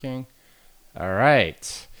All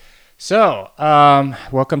right.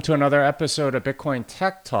 Welcome to another episode of Bitcoin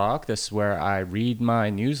Tech Talk. This is where I read my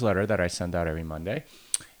newsletter that I send out every Monday.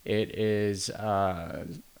 It is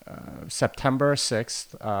September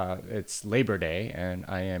 6th. It's Labor Day, and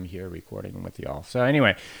I am here recording with y'all. So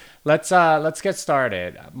anyway, let's get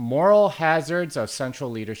started. Moral hazards of central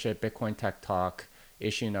leadership. Bitcoin Tech Talk,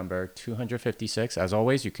 issue number 256. As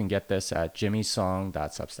always, you can get this at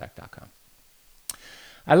jimmysong.substack.com.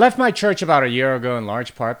 I left my church about a year ago in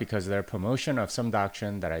large part because of their promotion of some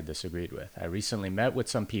doctrine that I disagreed with. I recently met with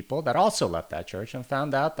some people that also left that church and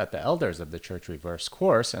found out that the elders of the church reversed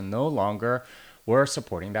course and no longer were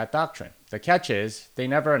supporting that doctrine. The catch is, they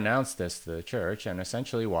never announced this to the church and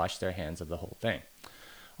essentially washed their hands of the whole thing.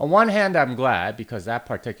 On one hand, I'm glad because that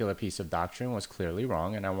particular piece of doctrine was clearly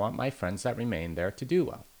wrong and I want my friends that remain there to do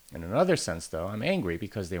well. In another sense, though, I'm angry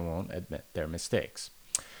because they won't admit their mistakes.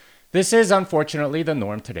 This is unfortunately the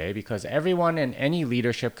norm today because everyone in any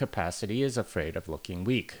leadership capacity is afraid of looking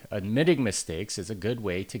weak. Admitting mistakes is a good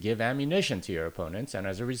way to give ammunition to your opponents, and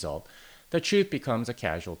as a result, the truth becomes a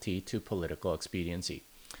casualty to political expediency.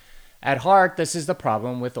 At heart, this is the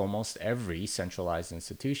problem with almost every centralized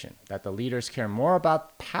institution, that the leaders care more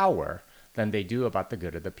about power than they do about the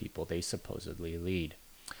good of the people they supposedly lead.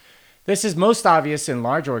 This is most obvious in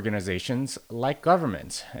large organizations like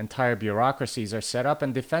governments. Entire bureaucracies are set up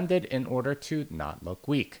and defended in order to not look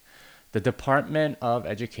weak. The Department of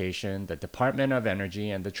Education, the Department of Energy,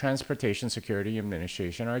 and the Transportation Security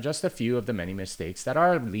Administration are just a few of the many mistakes that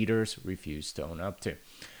our leaders refuse to own up to.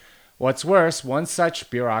 What's worse, once such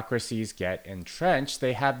bureaucracies get entrenched,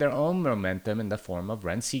 they have their own momentum in the form of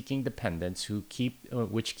rent-seeking dependents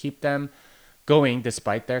which keep them going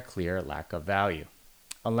despite their clear lack of value.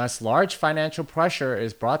 Unless large financial pressure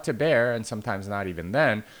is brought to bear, and sometimes not even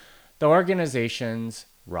then, the organizations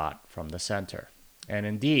rot from the center. And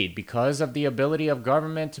indeed, because of the ability of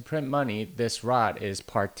government to print money, this rot is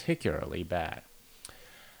particularly bad.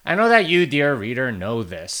 I know that you, dear reader, know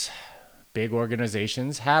this. Big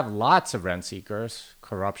organizations have lots of rent seekers,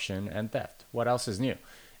 corruption, and theft. What else is new?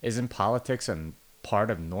 Isn't politics a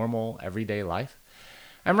part of normal everyday life?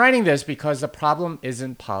 I'm writing this because the problem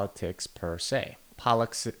isn't politics per se.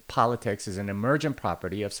 Politics is an emergent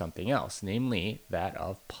property of something else, namely that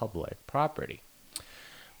of public property.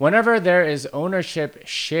 Whenever there is ownership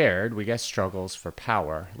shared, we get struggles for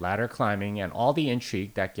power, ladder climbing, and all the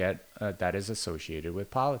intrigue that is associated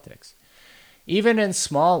with politics. Even in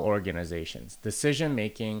small organizations,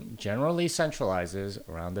 decision-making generally centralizes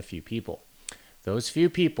around a few people. Those few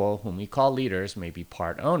people, whom we call leaders, may be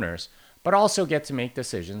part owners, but also get to make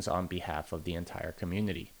decisions on behalf of the entire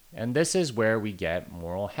community. And this is where we get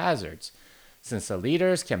moral hazards, since the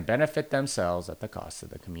leaders can benefit themselves at the cost of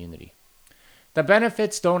the community. The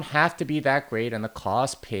benefits don't have to be that great, and the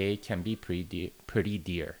cost paid can be pretty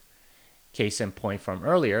dear. Case in point from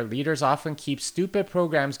earlier, leaders often keep stupid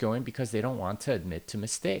programs going because they don't want to admit to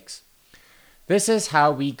mistakes. This is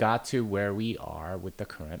how we got to where we are with the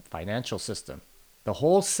current financial system. The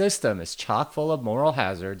whole system is chock full of moral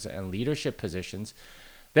hazards, and leadership positions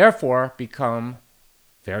therefore become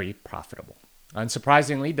very profitable.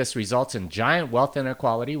 Unsurprisingly, this results in giant wealth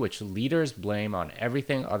inequality, which leaders blame on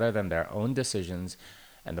everything other than their own decisions,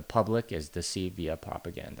 and the public is deceived via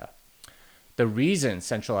propaganda. The reason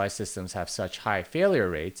centralized systems have such high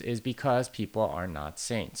failure rates is because people are not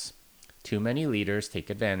saints. Too many leaders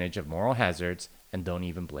take advantage of moral hazards and don't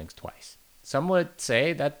even blink twice. Some would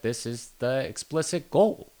say that this is the explicit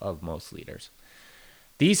goal of most leaders.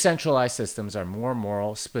 These centralized systems are more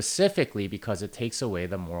moral specifically because it takes away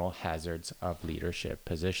the moral hazards of leadership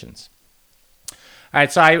positions. All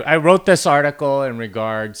right, so I wrote this article in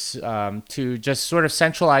regards to just sort of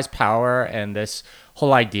centralized power and this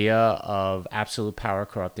whole idea of absolute power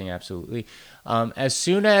corrupting absolutely. As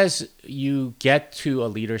soon as you get to a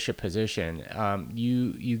leadership position,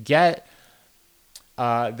 you get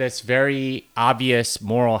this very obvious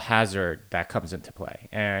moral hazard that comes into play.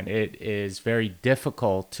 And it is very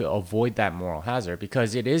difficult to avoid that moral hazard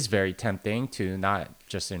because it is very tempting to not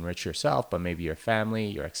just enrich yourself, but maybe your family,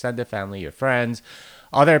 your extended family, your friends,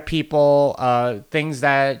 other people, things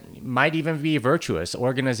that might even be virtuous,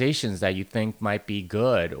 organizations that you think might be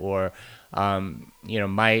good or,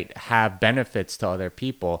 might have benefits to other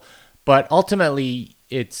people. But ultimately,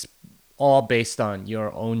 it's all based on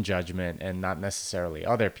your own judgment and not necessarily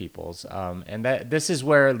other people's. And this is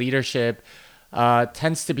where leadership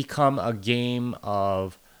tends to become a game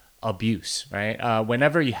of abuse, right?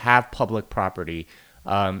 Whenever you have public property,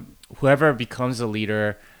 whoever becomes a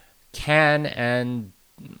leader can and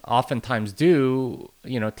oftentimes do,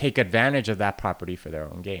 take advantage of that property for their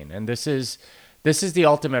own gain. And this is this is the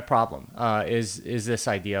ultimate problem, is this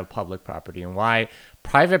idea of public property, and why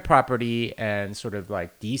private property and sort of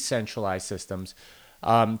like decentralized systems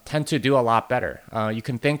tend to do a lot better. You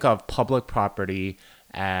can think of public property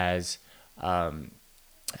as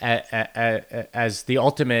as the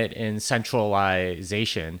ultimate in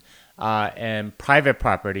centralization, and private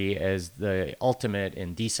property as the ultimate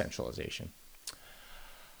in decentralization.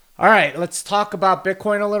 All right, let's talk about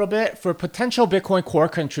Bitcoin a little bit. For potential Bitcoin Core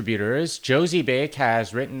contributors, Josie Bake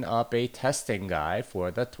has written up a testing guide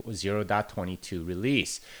for the 0.22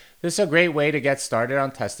 release. This is a great way to get started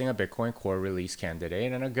on testing a Bitcoin Core release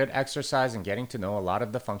candidate and a good exercise in getting to know a lot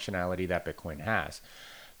of the functionality that Bitcoin has.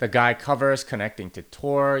 The guide covers connecting to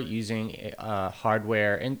Tor, using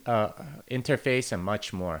hardware interface, and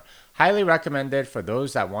much more. Highly recommended for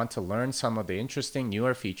those that want to learn some of the interesting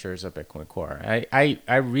newer features of Bitcoin Core.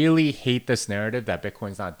 I really hate this narrative that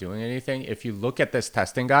Bitcoin's not doing anything. If you look at this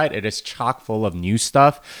testing guide, it is chock full of new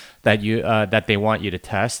stuff that that they want you to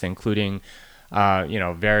test, including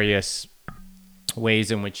various ways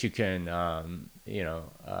in which you can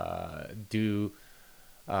do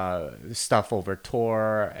stuff over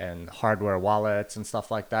Tor and hardware wallets and stuff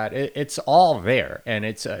like that. It's all there, and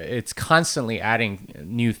it's constantly adding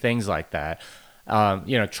new things like that.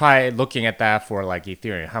 Try looking at that for like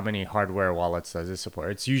Ethereum. How many hardware wallets does it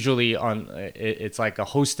support? It's usually on. It's like a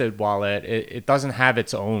hosted wallet. It doesn't have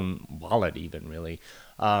its own wallet even really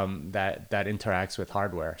that interacts with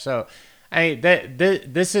hardware. So.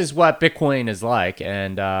 This is what Bitcoin is like,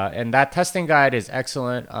 and that testing guide is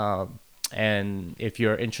excellent. And if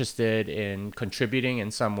you're interested in contributing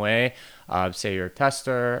in some way, say you're a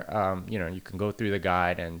tester, you can go through the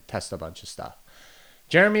guide and test a bunch of stuff.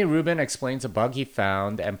 Jeremy Rubin explains a bug he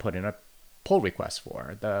found and put in a pull request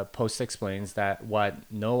for. The post explains that what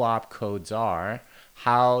no-op codes are,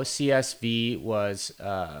 how CSV was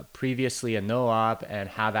previously a no-op, and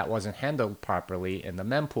how that wasn't handled properly in the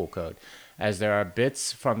mempool code, as there are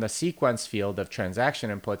bits from the sequence field of transaction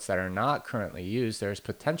inputs that are not currently used. There's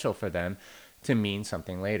potential for them to mean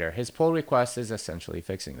something later. His pull request is essentially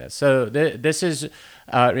fixing this. So this is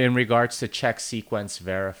in regards to check sequence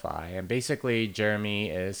verify. And basically, Jeremy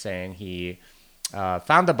is saying he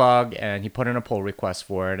found the bug and he put in a pull request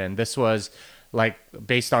for it. And this was like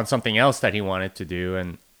based on something else that he wanted to do.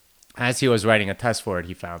 And as he was writing a test for it,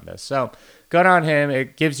 he found this. So good on him.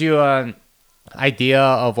 It gives you an idea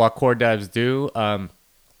of what core devs do.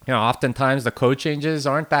 Oftentimes the code changes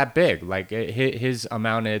aren't that big. Like his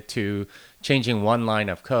amounted to changing one line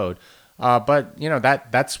of code. But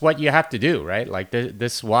that's what you have to do, right? Like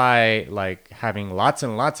this why like having lots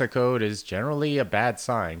and lots of code is generally a bad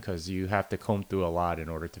sign, because you have to comb through a lot in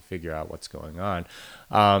order to figure out what's going on.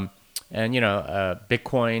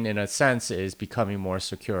 Bitcoin in a sense is becoming more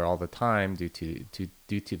secure all the time due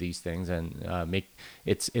to these things, and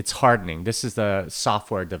it's hardening. This is the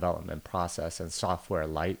software development process and software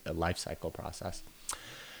life cycle process.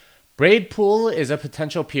 Braidpool is a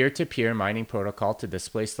potential peer-to-peer mining protocol to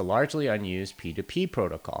displace the largely unused P2P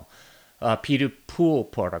protocol.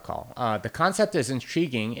 P2Pool protocol. The concept is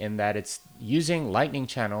intriguing in that it's using Lightning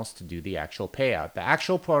channels to do the actual payout. The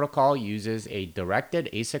actual protocol uses a directed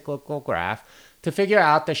acyclical graph to figure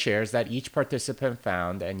out the shares that each participant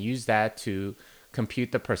found and use that to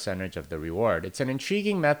compute the percentage of the reward. It's an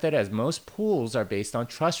intriguing method, as most pools are based on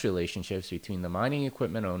trust relationships between the mining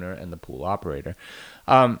equipment owner and the pool operator.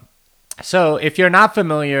 So if you're not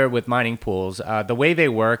familiar with mining pools, the way they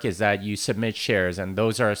work is that you submit shares, and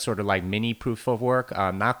those are sort of like mini proof of work,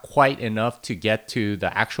 not quite enough to get to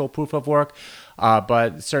the actual proof of work,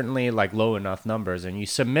 but certainly like low enough numbers, and you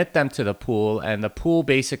submit them to the pool, and the pool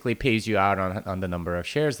basically pays you out on the number of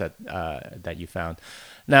shares that you found.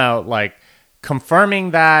 Now, like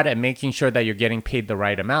confirming that and making sure that you're getting paid the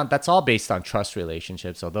right amount, that's all based on trust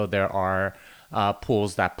relationships, although there are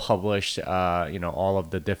pools that publish all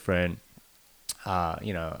of the different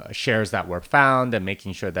shares that were found and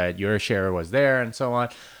making sure that your share was there and so on.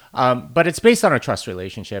 But it's based on a trust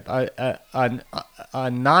relationship. A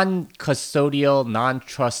non-custodial,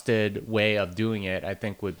 non-trusted way of doing it, I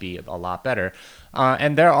think, would be a lot better.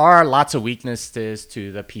 And there are lots of weaknesses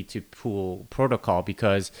to the P2Pool protocol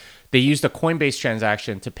because they use the Coinbase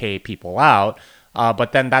transaction to pay people out.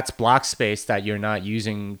 But then that's block space that you're not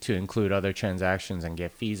using to include other transactions and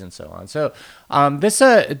get fees and so on. So this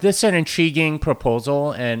is an intriguing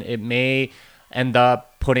proposal, and it may end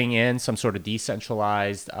up putting in some sort of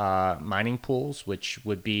decentralized mining pools, which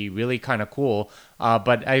would be really kind of cool.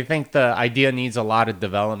 But I think the idea needs a lot of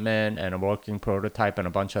development and a working prototype and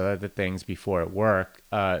a bunch of other things before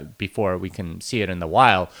before we can see it in the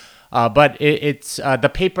wild. But it's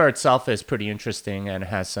the paper itself is pretty interesting and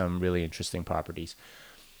has some really interesting properties.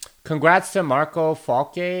 Congrats to Marco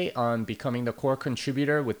Falque on becoming the core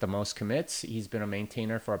contributor with the most commits. He's been a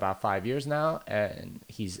maintainer for about 5 years now, and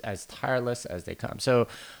he's as tireless as they come. So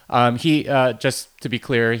he just to be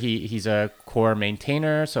clear, he's a core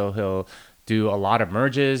maintainer, so he'll do a lot of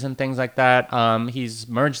merges and things like that. He's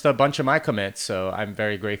merged a bunch of my commits, so I'm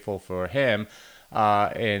very grateful for him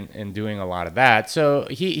in doing a lot of that. So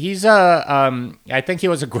he's I think he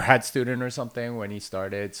was a grad student or something when he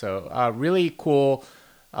started. So really cool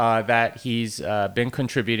that he's been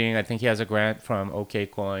contributing. I think he has a grant from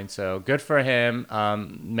OKCoin, so good for him. I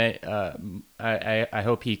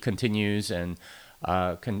hope he continues and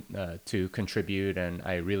to contribute, and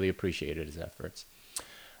I really appreciated his efforts.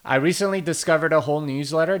 I recently discovered a whole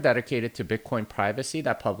newsletter dedicated to Bitcoin privacy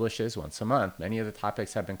that publishes once a month. Many of the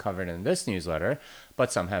topics have been covered in this newsletter,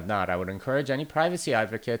 but some have not. I would encourage any privacy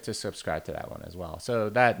advocate to subscribe to that one as well. So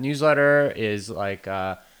that newsletter is like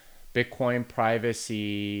Bitcoin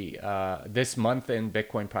privacy, this month in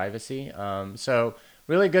Bitcoin privacy. So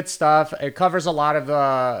really good stuff. It covers a lot of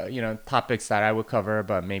topics that I would cover,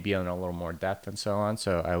 but maybe in a little more depth and so on.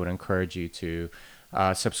 So I would encourage you to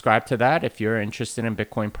subscribe to that if you're interested in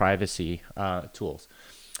Bitcoin privacy tools.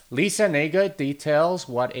 Lisa Nega details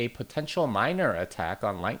what a potential miner attack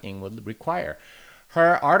on Lightning would require.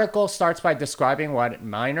 Her article starts by describing what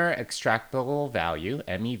miner extractable value,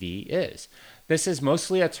 MEV, is. This is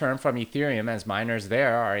mostly a term from Ethereum, as miners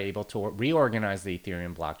there are able to reorganize the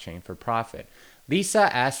Ethereum blockchain for profit.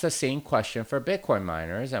 Lisa asked the same question for Bitcoin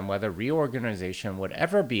miners and whether reorganization would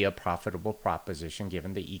ever be a profitable proposition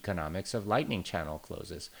given the economics of Lightning channel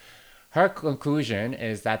closes. Her conclusion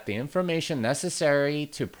is that the information necessary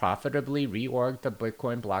to profitably reorg the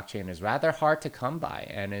Bitcoin blockchain is rather hard to come by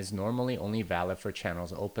and is normally only valid for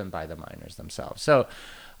channels opened by the miners themselves. So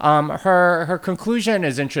her conclusion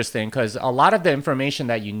is interesting because a lot of the information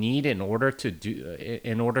that you need in order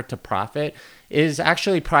to profit is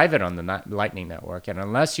actually private on the Lightning Network, and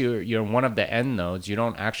unless you're one of the end nodes, you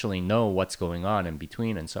don't actually know what's going on in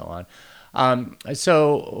between and so on.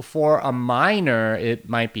 So for a miner, it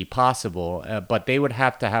might be possible, but they would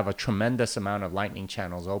have to have a tremendous amount of Lightning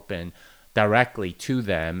channels open directly to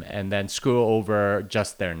them and then screw over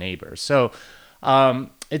just their neighbors. So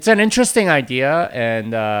it's an interesting idea,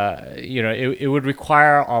 and it would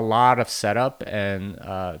require a lot of setup and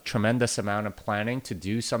tremendous amount of planning to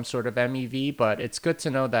do some sort of MEV, but it's good to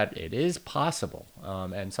know that it is possible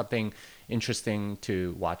and something interesting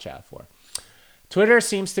to watch out for. Twitter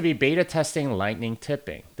seems to be beta testing Lightning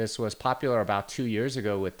tipping. This was popular about 2 years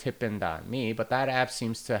ago with Tippin.me, but that app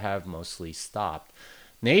seems to have mostly stopped.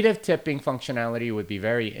 Native tipping functionality would be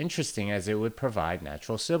very interesting as it would provide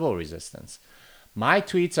natural Sybil resistance. My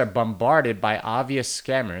tweets are bombarded by obvious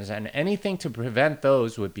scammers, and anything to prevent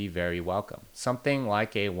those would be very welcome. Something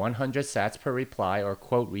like a 100 sats per reply or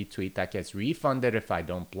quote retweet that gets refunded if I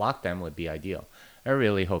don't block them would be ideal. I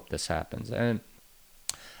really hope this happens. And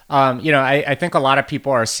I think a lot of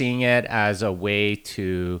people are seeing it as a way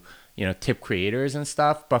to, tip creators and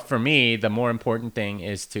stuff. But for me, the more important thing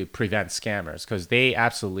is to prevent scammers because they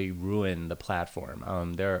absolutely ruin the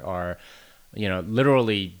platform. There are,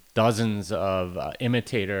 literally dozens of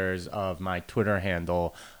imitators of my Twitter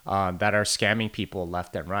handle that are scamming people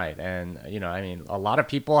left and right. And, a lot of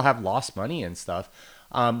people have lost money and stuff.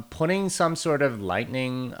 Putting some sort of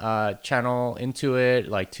Lightning channel into it,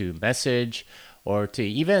 like to message or to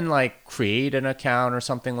even like create an account or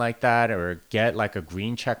something like that, or get like a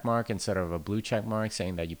green check mark instead of a blue check mark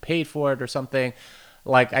saying that you paid for it or something,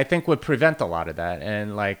 like I think would prevent a lot of that.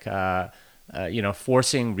 And like,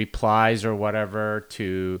 forcing replies or whatever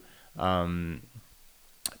to have,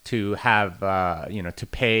 to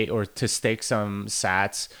pay or to stake some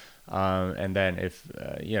sats. And then if,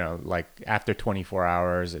 like after 24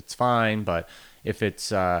 hours, it's fine. But if it's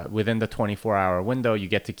within the 24-hour window, you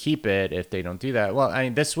get to keep it. If they don't do that, well, I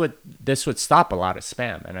mean, this would stop a lot of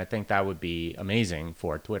spam. And I think that would be amazing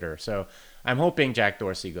for Twitter. So I'm hoping Jack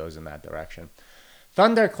Dorsey goes in that direction.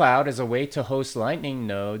 Thundercloud is a way to host Lightning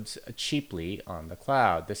nodes cheaply on the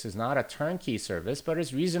cloud. This is not a turnkey service, but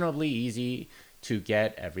is reasonably easy to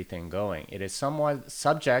get everything going. It is somewhat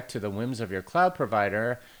subject to the whims of your cloud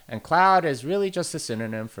provider, and cloud is really just a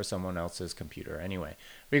synonym for someone else's computer anyway.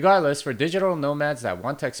 Regardless, for digital nomads that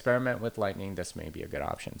want to experiment with Lightning, this may be a good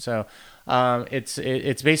option. So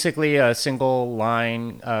it's basically a single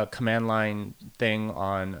line command line thing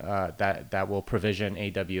on that will provision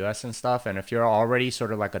AWS and stuff. And if you're already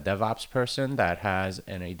sort of like a DevOps person that has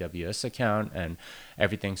an AWS account and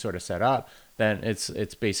everything sort of set up, then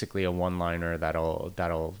it's basically a one-liner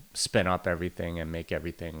that'll spin up everything and make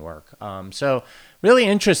everything work. So really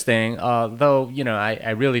interesting. Though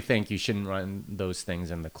I really think you shouldn't run those things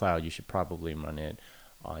in the cloud. You should probably run it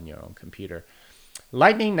on your own computer.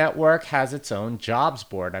 Lightning Network has its own jobs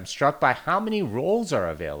board. I'm struck by how many roles are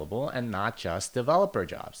available and not just developer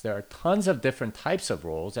jobs. There are tons of different types of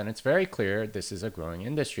roles, and it's very clear this is a growing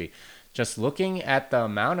industry. Just looking at the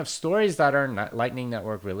amount of stories that are Lightning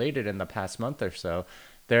Network related in the past month or so,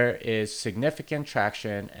 there is significant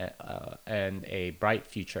traction and a bright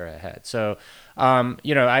future ahead. So,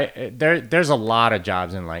 there's a lot of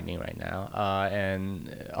jobs in Lightning right now,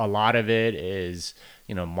 and a lot of it is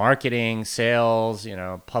marketing, sales,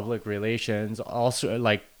 public relations, also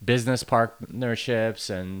like business partnerships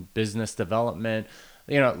and business development.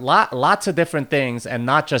 Lots of different things, and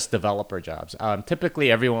not just developer jobs.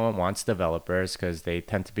 Typically, everyone wants developers because they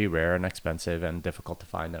tend to be rare and expensive and difficult to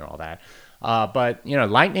find and all that. But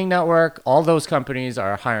Lightning Network, all those companies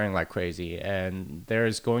are hiring like crazy, and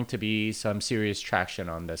there's going to be some serious traction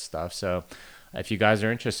on this stuff. So, if you guys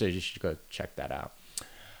are interested, you should go check that out.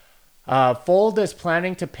 Fold is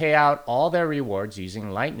planning to pay out all their rewards using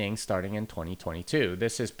Lightning starting in 2022.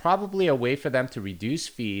 This is probably a way for them to reduce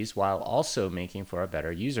fees while also making for a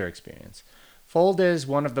better user experience. Fold is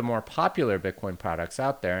one of the more popular Bitcoin products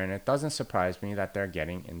out there, and it doesn't surprise me that they're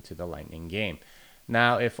getting into the Lightning game.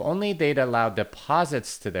 Now, if only they'd allow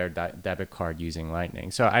deposits to their debit card using Lightning.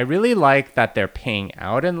 So I really like that they're paying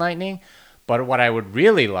out in Lightning, but what I would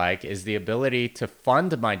really like is the ability to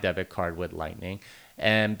fund my debit card with Lightning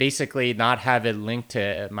and basically not have it linked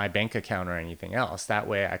to my bank account or anything else. That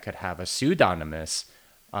way I could have a pseudonymous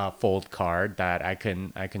Fold card that I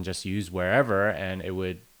can just use wherever, and it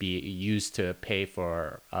would be used to pay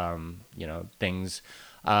for things.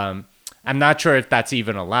 I'm not sure if that's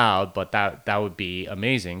even allowed, but that would be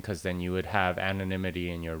amazing, because then you would have anonymity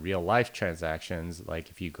in your real life transactions. Like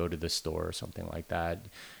if you go to the store or something like that,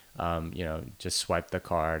 just swipe the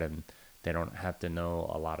card and they don't have to know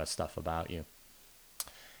a lot of stuff about you.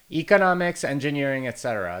 Economics, engineering,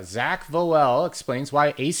 etc. Zach Voel explains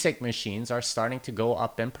why ASIC machines are starting to go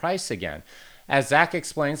up in price again. As Zach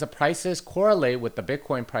explains, the prices correlate with the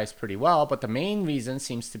Bitcoin price pretty well, but the main reason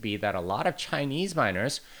seems to be that a lot of Chinese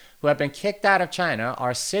miners who have been kicked out of China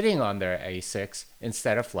are sitting on their ASICs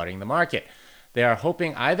instead of flooding the market. They are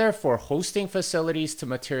hoping either for hosting facilities to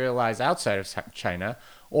materialize outside of China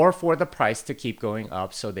or for the price to keep going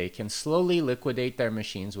up so they can slowly liquidate their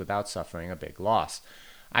machines without suffering a big loss.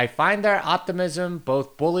 I find their optimism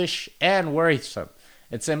both bullish and worrisome.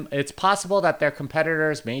 It's possible that their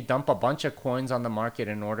competitors may dump a bunch of coins on the market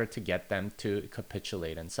in order to get them to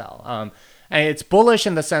capitulate and sell. And it's bullish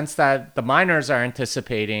in the sense that the miners are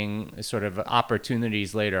anticipating sort of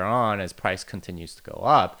opportunities later on as price continues to go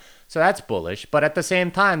up. So that's bullish. But at the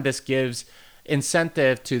same time, this gives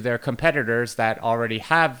incentive to their competitors that already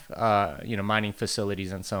have mining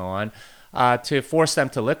facilities and so on, to force them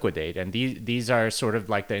to liquidate. And these are sort of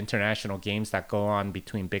like the international games that go on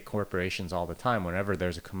between big corporations all the time. Whenever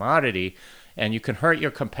there's a commodity and you can hurt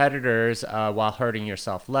your competitors while hurting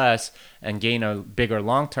yourself less and gain a bigger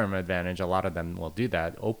long-term advantage, a lot of them will do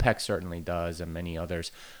that. OPEC certainly does, and many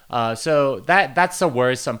others. So that's the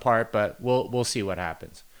worrisome part, but we'll see what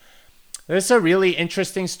happens. This is a really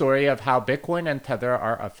interesting story of how Bitcoin and Tether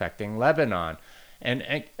are affecting Lebanon.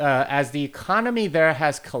 And as the economy there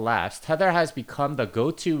has collapsed, Tether has become the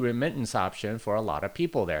go-to remittance option for a lot of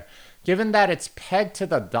people there. Given that it's pegged to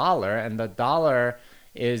the dollar, and the dollar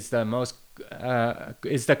is the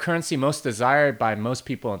currency most desired by most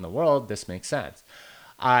people in the world, this makes sense.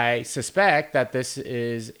 I suspect that this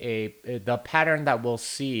is the pattern that we'll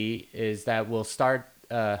see is that we'll start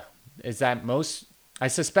I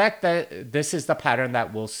suspect that this is the pattern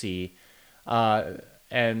that we'll see.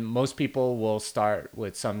 And most people will start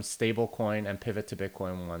with some stable coin and pivot to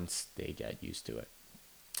Bitcoin once they get used to it.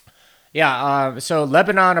 Yeah, so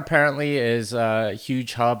Lebanon apparently is a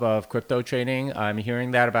huge hub of crypto trading. I'm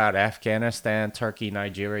hearing that about Afghanistan, Turkey,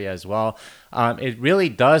 Nigeria as well. It really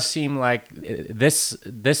does seem like this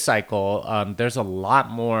cycle, there's a lot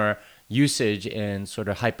more usage in sort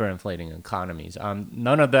of hyperinflating economies.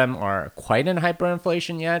 None of them are quite in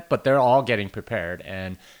hyperinflation yet, but they're all getting prepared.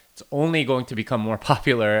 And it's only going to become more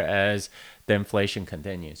popular as the inflation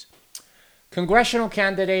continues. Congressional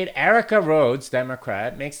candidate Erica Rhodes,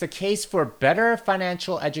 Democrat, makes the case for better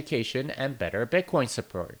financial education and better Bitcoin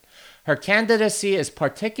support. Her candidacy is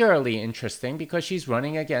particularly interesting because she's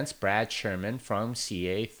running against Brad Sherman from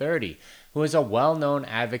CA30, who is a well-known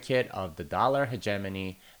advocate of the dollar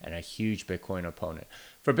hegemony and a huge Bitcoin opponent.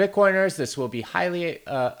 For Bitcoiners, this will be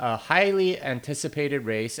a highly anticipated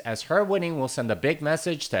race, as her winning will send a big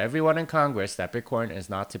message to everyone in Congress that Bitcoin is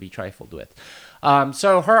not to be trifled with.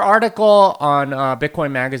 So her article on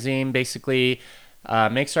Bitcoin Magazine basically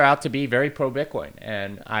makes her out to be very pro-Bitcoin.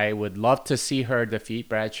 And I would love to see her defeat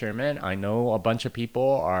Brad Sherman. I know a bunch of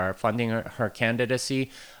people are funding her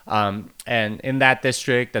candidacy. And in that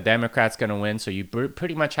district, the Democrat's going to win. So you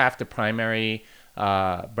pretty much have to primary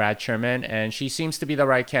Brad Sherman. And she seems to be the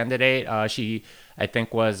right candidate. She, I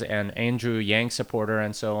think, was an Andrew Yang supporter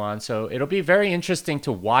and so on. So it'll be very interesting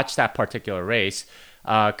to watch that particular race.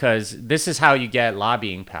 Because this is how you get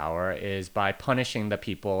lobbying power, is by punishing the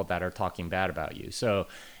people that are talking bad about you. So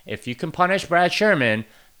if you can punish Brad Sherman,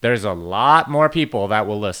 there's a lot more people that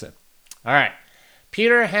will listen. All right.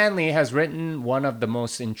 Peter Hanley has written one of the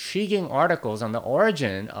most intriguing articles on the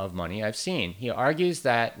origin of money I've seen. He argues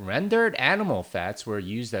that rendered animal fats were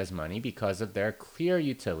used as money because of their clear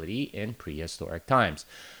utility in prehistoric times.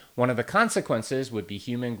 One of the consequences would be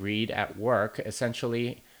human greed at work,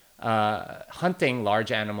 essentially hunting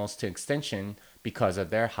large animals to extinction because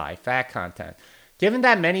of their high fat content. Given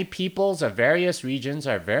that many peoples of various regions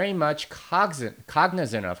are very much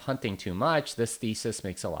cognizant of hunting too much, this thesis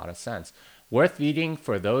makes a lot of sense. Worth reading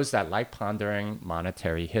for those that like pondering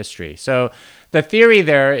monetary history. So the theory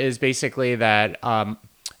there is basically that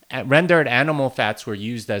rendered animal fats were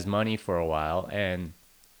used as money for a while, and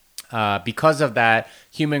because of that,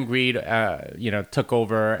 human greed, took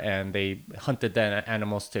over, and they hunted the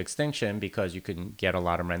animals to extinction because you can get a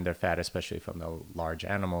lot of rendered fat, especially from the large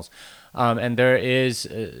animals. And there is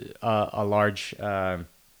a large,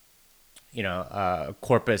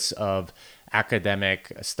 corpus of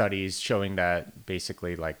academic studies showing that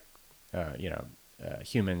basically,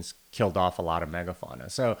 humans killed off a lot of megafauna.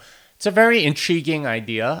 So it's a very intriguing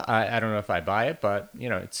idea. I don't know if I buy it, but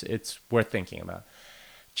it's worth thinking about.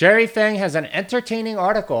 Jerry Feng has an entertaining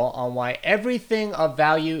article on why everything of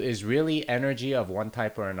value is really energy of one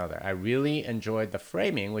type or another. I really enjoyed the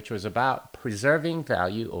framing, which was about preserving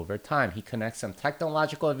value over time. He connects some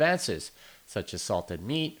technological advances, such as salted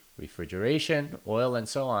meat, refrigeration, oil, and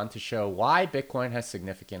so on, to show why Bitcoin has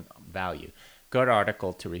significant value. Good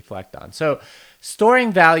article to reflect on. So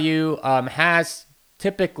storing value has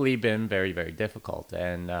typically been very, very difficult.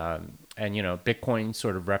 And Bitcoin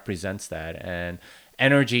sort of represents that. And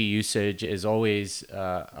energy usage is always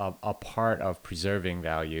a part of preserving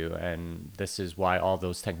value, and this is why all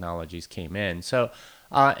those technologies came in. So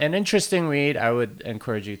an interesting read. I would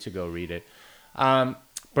encourage you to go read it.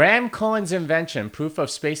 Bram Cohen's invention, Proof of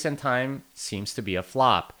Space and Time, seems to be a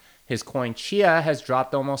flop. His coin Chia has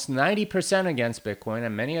dropped almost 90% against Bitcoin,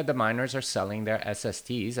 and many of the miners are selling their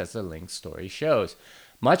SSTs, as the link story shows.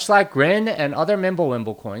 Much like Grin and other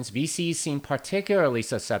Mimblewimble coins, VCs seem particularly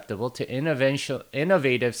susceptible to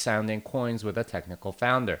innovative-sounding coins with a technical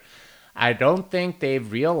founder. I don't think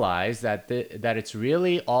they've realized that it's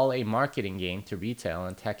really all a marketing game to retail,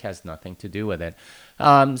 and tech has nothing to do with it.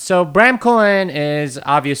 So Bram Cohen is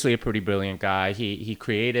obviously a pretty brilliant guy. He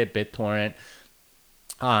created BitTorrent.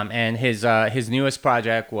 And his newest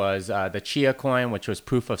project was the Chia coin, which was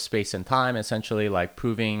proof of space and time, essentially like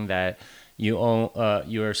proving that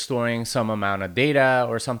you're storing some amount of data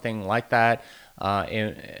or something like that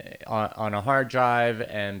on a hard drive,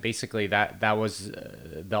 and basically that was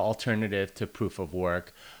the alternative to proof of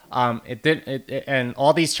work. And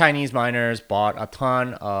all these Chinese miners bought a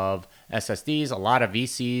ton of SSDs. A lot of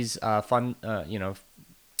VCs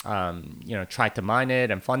tried to mine it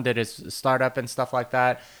and funded its startup and stuff like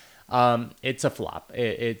that. It's a flop.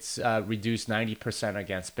 It's reduced 90%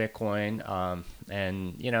 against Bitcoin,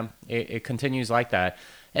 and it continues like that.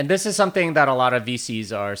 And this is something that a lot of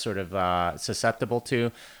VCs are sort of susceptible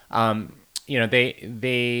to.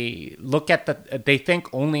 They look at they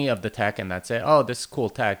think only of the tech, and that's it. Oh, this is cool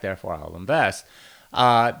tech, therefore I'll invest.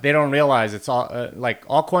 They don't realize it's all like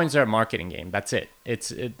all coins are a marketing game. That's it.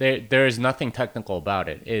 There is nothing technical about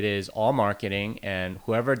it. It is all marketing, and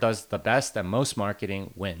whoever does the best and most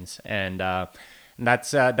marketing wins. And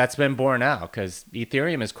that's been borne out because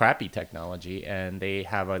Ethereum is crappy technology, and they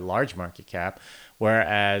have a large market cap,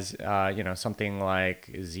 whereas something like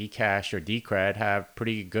Zcash or Decred have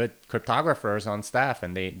pretty good cryptographers on staff,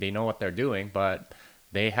 and they know what they're doing, but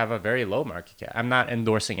they have a very low market cap. I'm not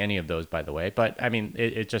endorsing any of those, by the way, but I mean,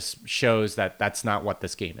 it just shows that that's not what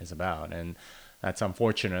this game is about. And that's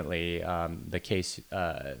unfortunately the case.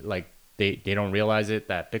 Like they don't realize it,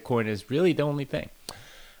 that Bitcoin is really the only thing.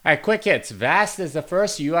 All right, quick hits. Vast is the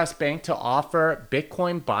first U.S. bank to offer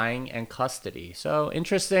Bitcoin buying and custody. So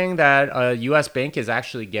interesting that a U.S. bank is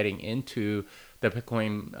actually getting into the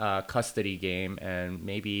Bitcoin custody game and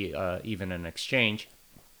maybe even an exchange.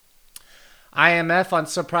 IMF,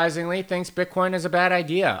 unsurprisingly, thinks Bitcoin is a bad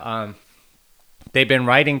idea. They've been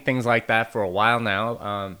writing things like that for a while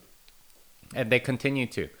now, and they continue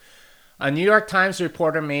to. A New York Times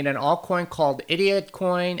reporter made an altcoin called Idiot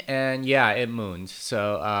Coin, and yeah, it mooned.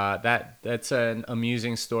 So that's an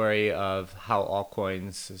amusing story of how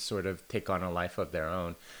altcoins sort of take on a life of their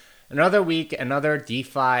own. Another week, another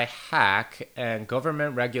DeFi hack and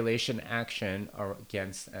government regulation action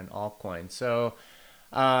against an altcoin. So,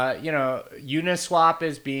 Uniswap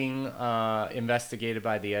is being investigated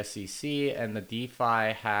by the SEC, and the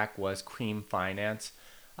DeFi hack was Cream Finance.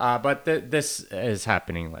 But this is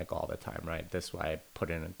happening like all the time, right? That's why I put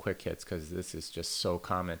in quick hits, because this is just so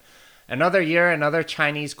common. Another year, another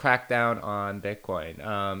Chinese crackdown on Bitcoin.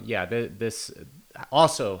 This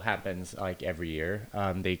also happens like every year.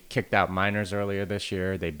 They kicked out miners earlier this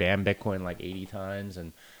year. They banned Bitcoin like 80 times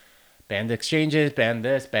and banned exchanges, banned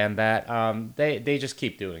this, banned that. They just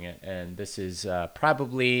keep doing it, and this is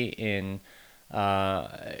probably in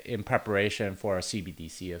preparation for a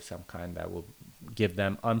CBDC of some kind that will give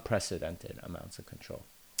them unprecedented amounts of control.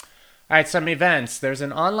 All right, some events. There's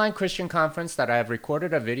an online Christian conference that I have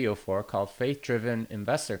recorded a video for called Faith Driven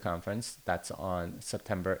Investor Conference. That's on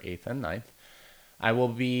September 8th and 9th. I will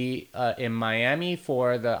be in Miami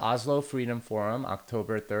for the Oslo Freedom Forum,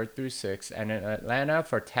 October 3rd through 6th, and in Atlanta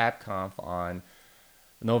for TabConf on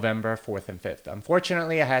November 4th and 5th.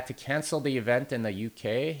 Unfortunately, I had to cancel the event in the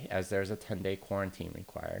UK as there's a 10-day quarantine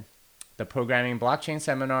required. The Programming Blockchain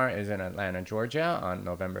Seminar is in Atlanta, Georgia on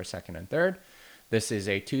November 2nd and 3rd. This is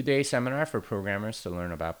a 2-day seminar for programmers to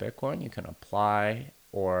learn about Bitcoin. You can apply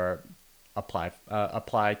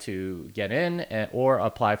to get in, or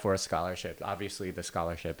apply for a scholarship. Obviously, the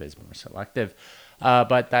scholarship is more selective,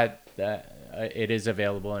 but it is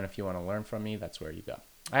available. And if you want to learn from me, that's where you go.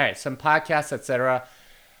 All right, some podcasts, etc.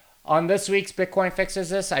 On this week's Bitcoin Fixes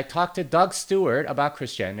This, I talked to Doug Stewart about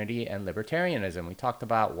Christianity and libertarianism. We talked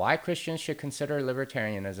about why Christians should consider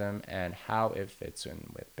libertarianism and how it fits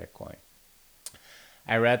in with Bitcoin.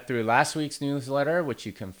 I read through last week's newsletter, which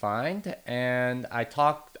you can find, and I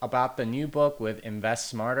talked about the new book with Invest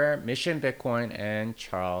Smarter, Mission Bitcoin, and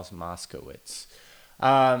Charles Moskowitz.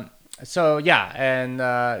 That's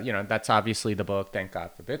obviously the book, Thank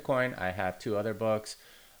God for Bitcoin. I have 2 other books,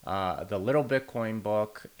 the Little Bitcoin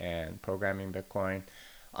book and Programming Bitcoin.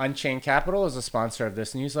 Unchained Capital is a sponsor of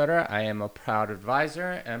this newsletter. I am a proud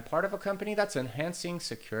advisor and part of a company that's enhancing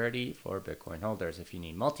security for Bitcoin holders. If you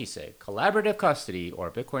need multi-sig, collaborative custody, or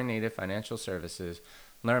Bitcoin native financial services,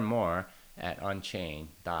 learn more at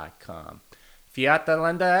unchained.com. Fiat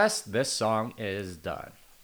Delenda Est, this song is done.